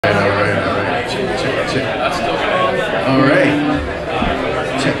All right. Check. All right.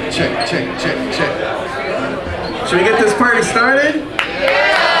 Check. Should we get this party started?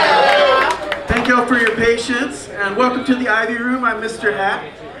 Yeah! Thank you all for your patience, and welcome to the Ivy Room. I'm Mr.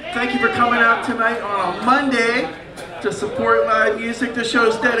 Hat. Thank you for coming out tonight on a Monday to support live music. The show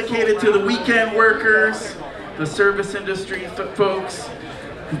is dedicated to the weekend workers, the service industry folks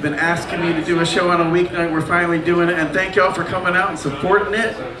who've been asking me to do a show on a weeknight. We're finally doing it, and thank y'all for coming out and supporting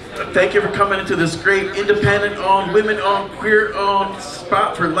it. Thank you for coming into this great independent-owned, women-owned, queer-owned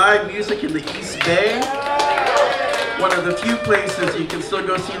spot for live music in the East Bay. One of the few places you can still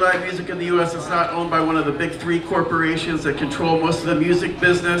go see live music in the U.S. that's not owned by one of the big three corporations that control most of the music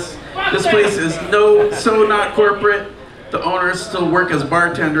business. This place is so not corporate. The owners still work as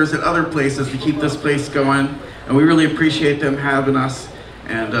bartenders at other places to keep this place going, and we really appreciate them having us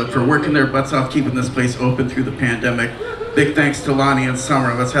and for working their butts off keeping this place open through the pandemic. Big thanks to Lonnie and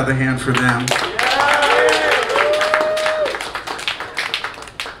Summer. Let's have a hand for them.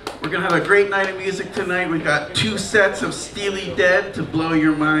 We're gonna have a great night of music tonight. We've got 2 sets of Steely Dead to blow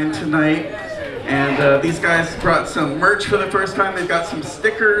your mind tonight. And these guys brought some merch for the first time. They've got some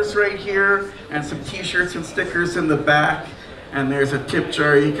stickers right here and some t-shirts and stickers in the back. And there's a tip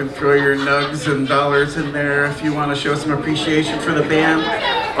jar. You can throw your nugs and dollars in there if you want to show some appreciation for the band.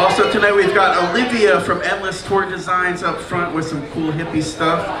 Also tonight we've got Olivia from Endless Tour Designs up front with some cool hippie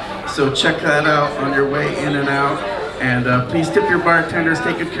stuff. So check that out on your way in and out. And please tip your bartenders,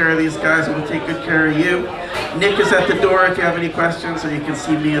 take good care of these guys, and we'll take good care of you. Nick is at the door if you have any questions, or you can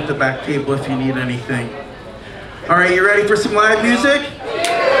see me at the back table if you need anything. All right, you ready for some live music?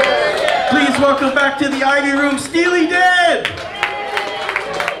 Please welcome back to the Ivy Room, Steely Dead!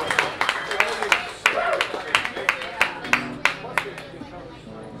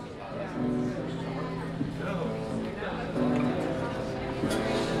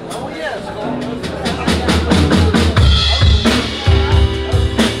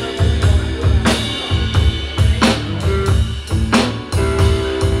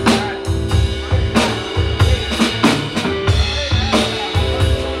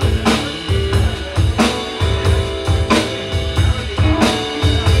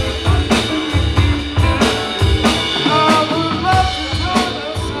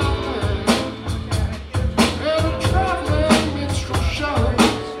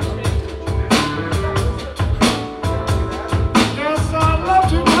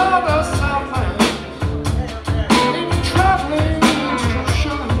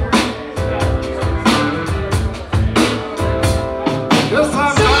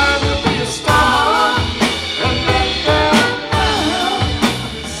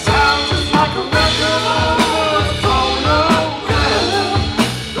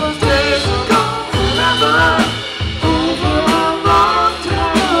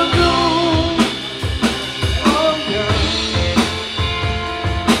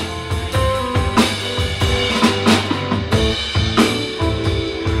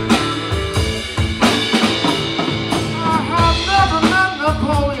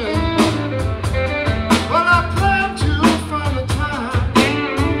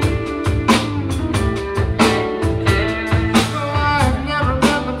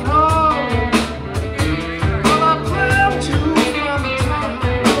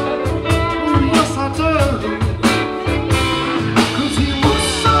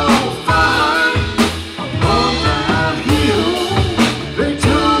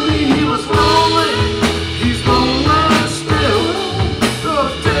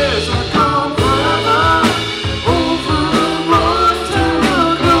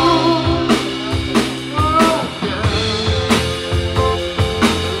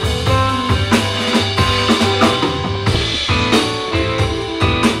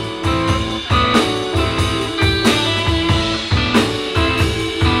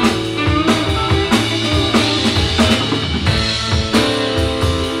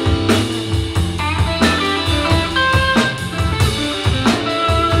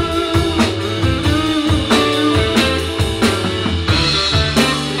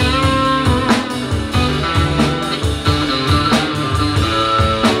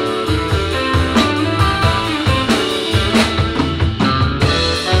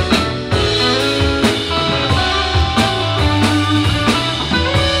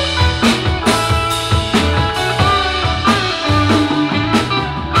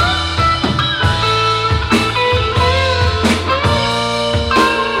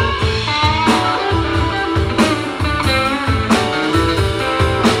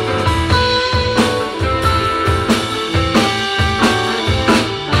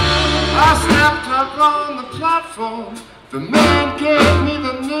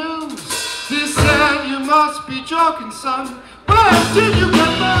 walking, son. Where did you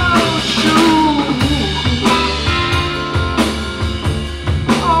get those shoes?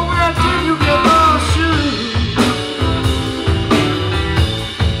 Oh, where did you get those shoes?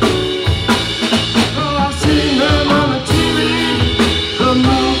 Oh, I've seen them on the TV, the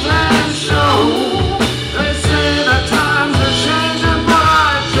movies and shows. They say that times are changing, but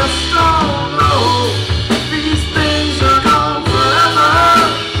I just don't know. These things are gone forever,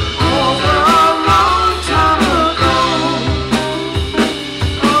 over a long time ago.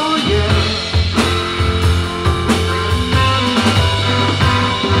 Oh,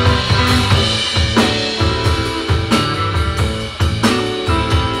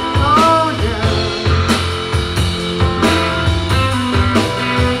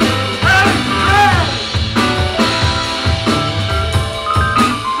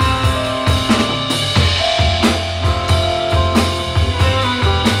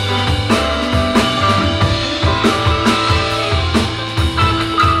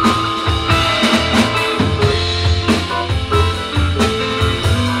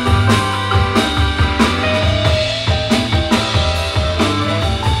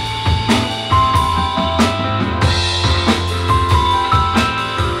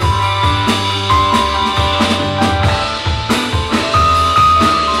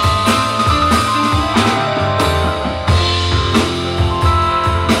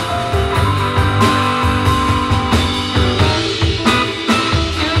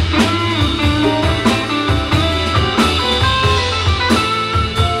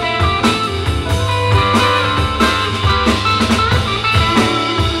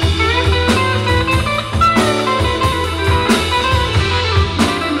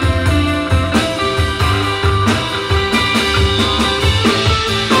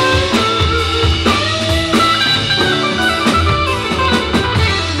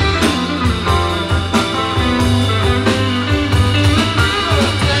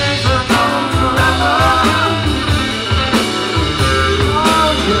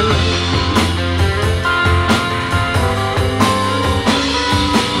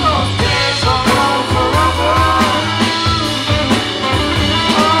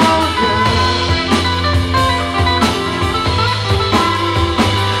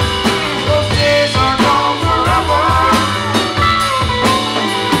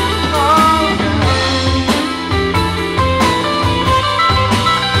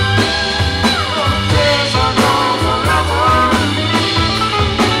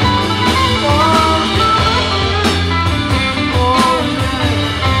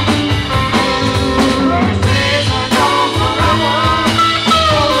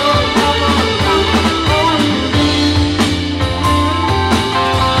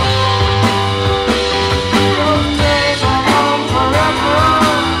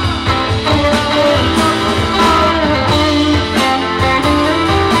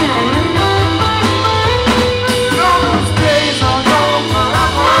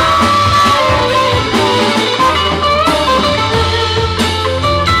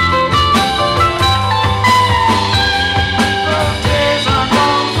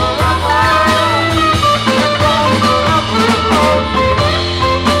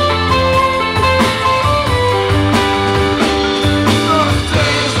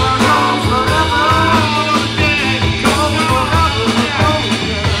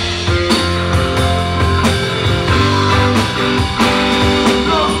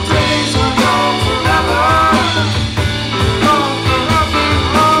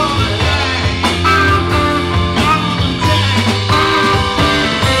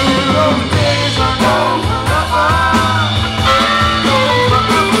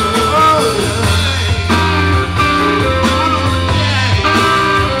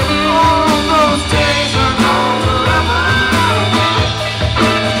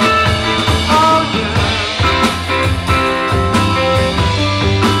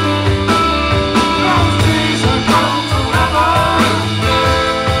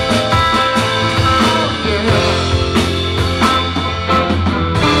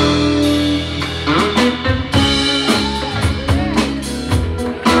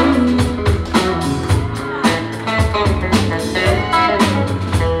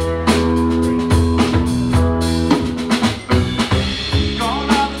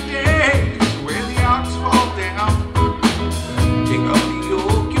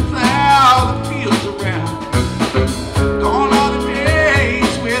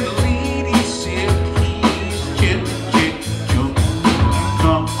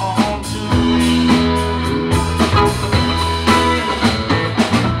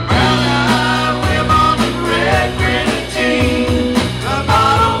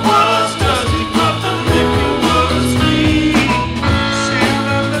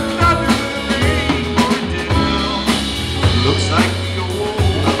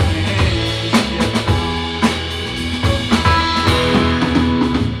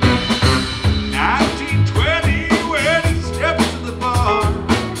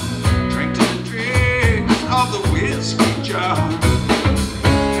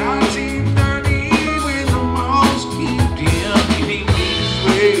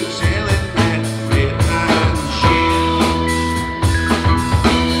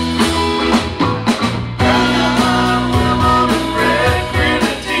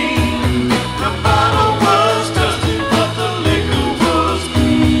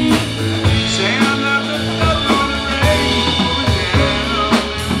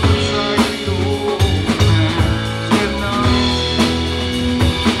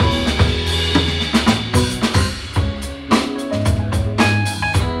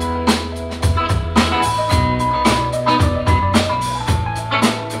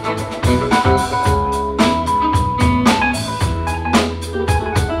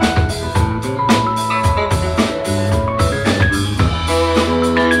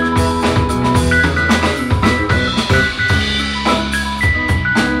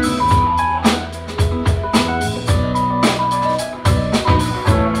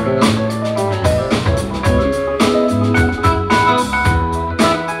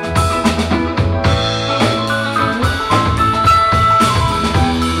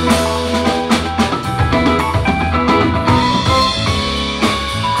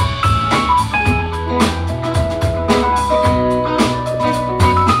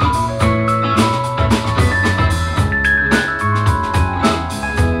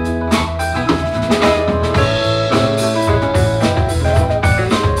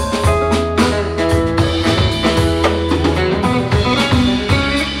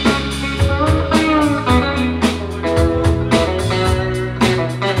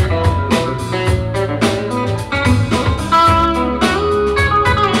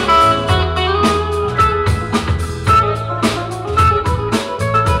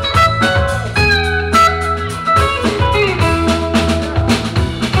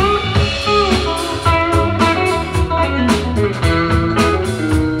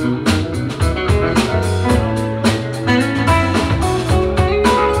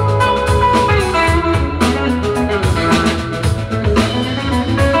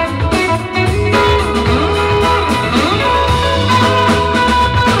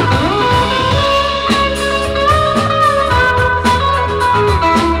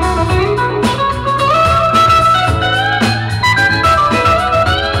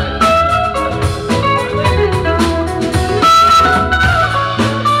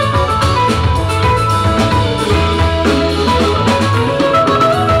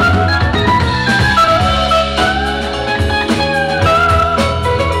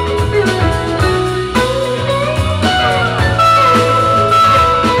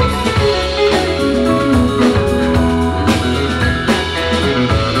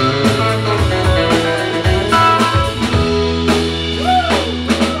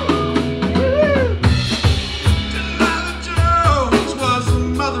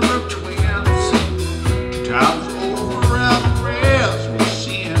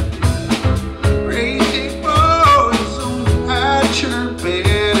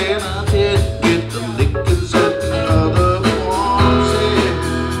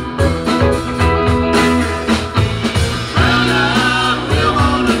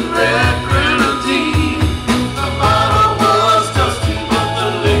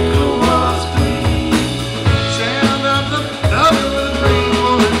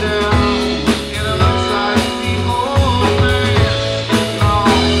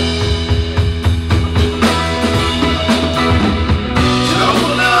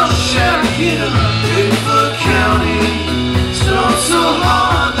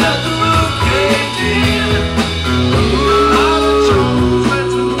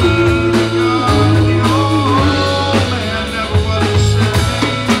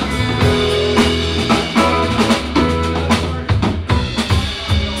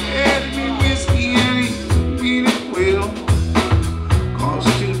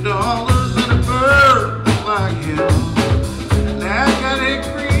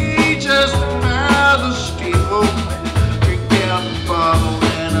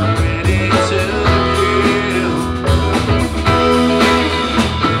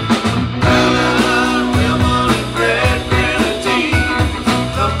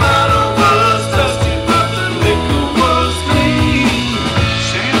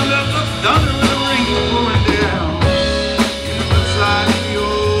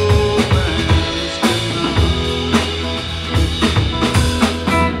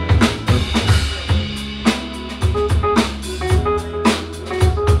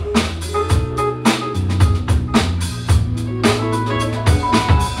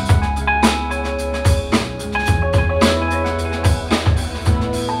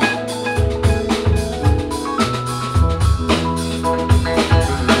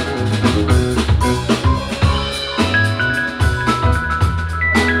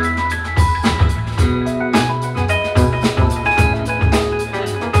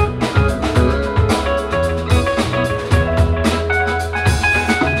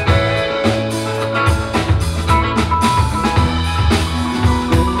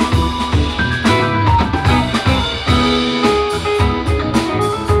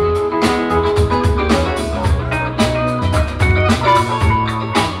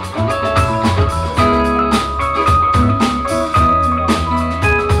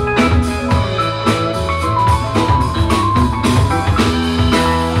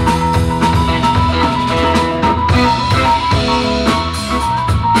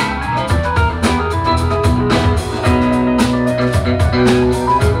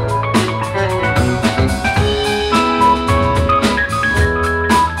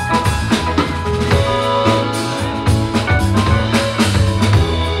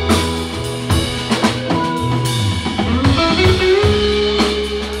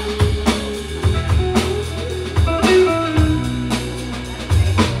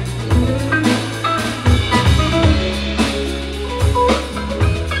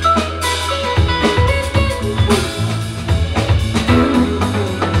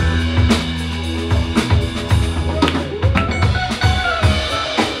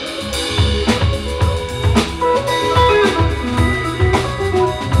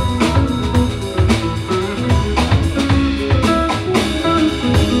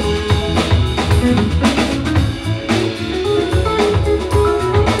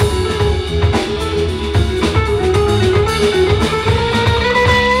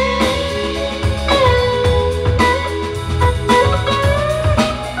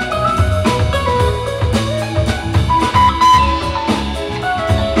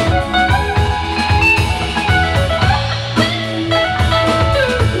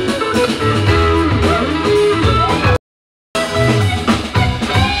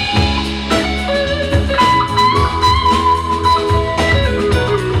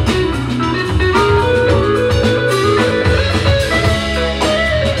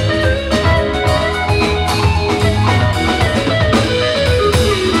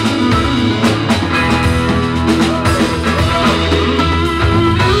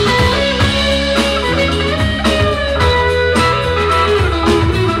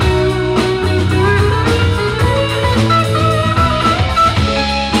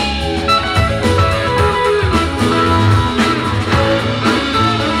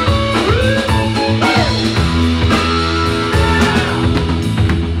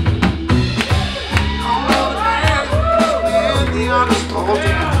 small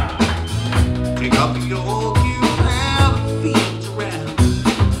town. Pick up your